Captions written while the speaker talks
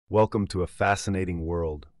Welcome to a fascinating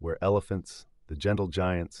world where elephants, the gentle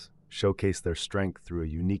giants, showcase their strength through a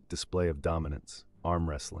unique display of dominance, arm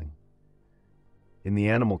wrestling. In the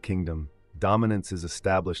animal kingdom, dominance is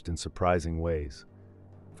established in surprising ways.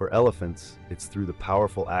 For elephants, it's through the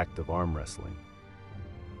powerful act of arm wrestling.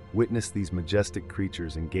 Witness these majestic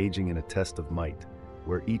creatures engaging in a test of might,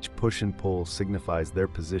 where each push and pull signifies their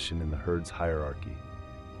position in the herd's hierarchy.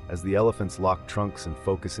 As the elephants lock trunks and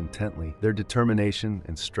focus intently, their determination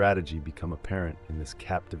and strategy become apparent in this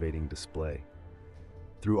captivating display.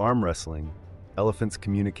 Through arm wrestling, elephants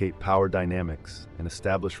communicate power dynamics and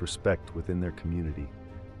establish respect within their community,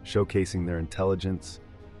 showcasing their intelligence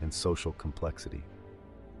and social complexity.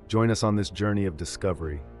 Join us on this journey of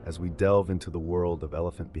discovery as we delve into the world of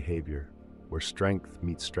elephant behavior, where strength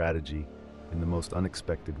meets strategy in the most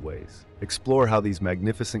unexpected ways. Explore how these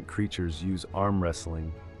magnificent creatures use arm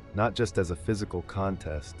wrestling not just as a physical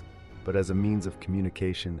contest, but as a means of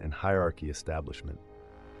communication and hierarchy establishment.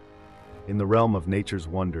 In the realm of nature's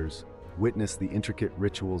wonders, witness the intricate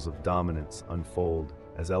rituals of dominance unfold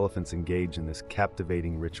as elephants engage in this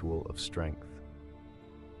captivating ritual of strength.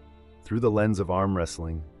 Through the lens of arm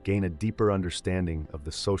wrestling, gain a deeper understanding of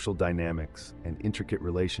the social dynamics and intricate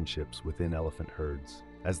relationships within elephant herds.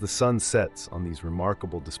 As the sun sets on these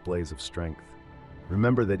remarkable displays of strength,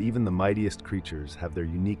 remember that even the mightiest creatures have their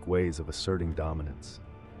unique ways of asserting dominance.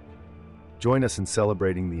 Join us in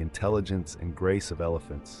celebrating the intelligence and grace of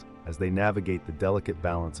elephants as they navigate the delicate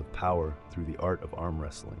balance of power through the art of arm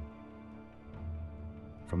wrestling.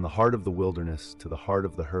 From the heart of the wilderness to the heart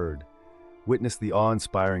of the herd, witness the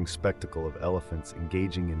awe-inspiring spectacle of elephants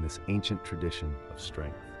engaging in this ancient tradition of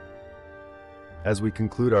strength. As we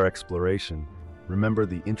conclude our exploration, remember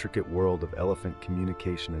the intricate world of elephant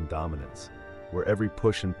communication and dominance, where every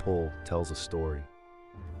push and pull tells a story.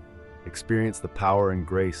 Experience the power and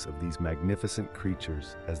grace of these magnificent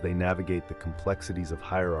creatures as they navigate the complexities of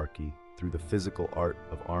hierarchy through the physical art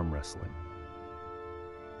of arm wrestling.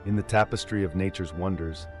 In the tapestry of nature's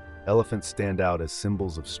wonders, elephants stand out as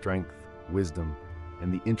symbols of strength, wisdom,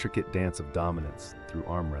 and the intricate dance of dominance through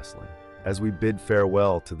arm wrestling. As we bid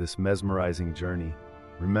farewell to this mesmerizing journey,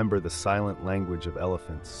 remember the silent language of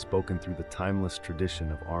elephants spoken through the timeless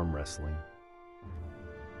tradition of arm wrestling.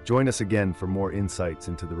 Join us again for more insights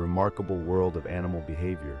into the remarkable world of animal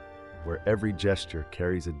behavior, where every gesture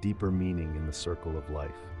carries a deeper meaning in the circle of life.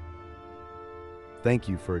 Thank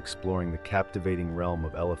you for exploring the captivating realm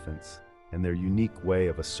of elephants and their unique way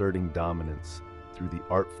of asserting dominance through the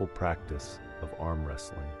artful practice of arm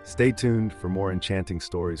wrestling. Stay tuned for more enchanting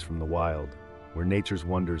stories from the wild, where nature's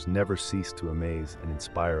wonders never cease to amaze and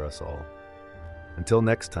inspire us all. Until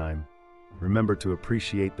next time, remember to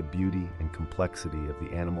appreciate the beauty and complexity of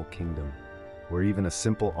the animal kingdom, where even a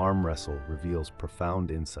simple arm wrestle reveals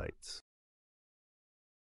profound insights.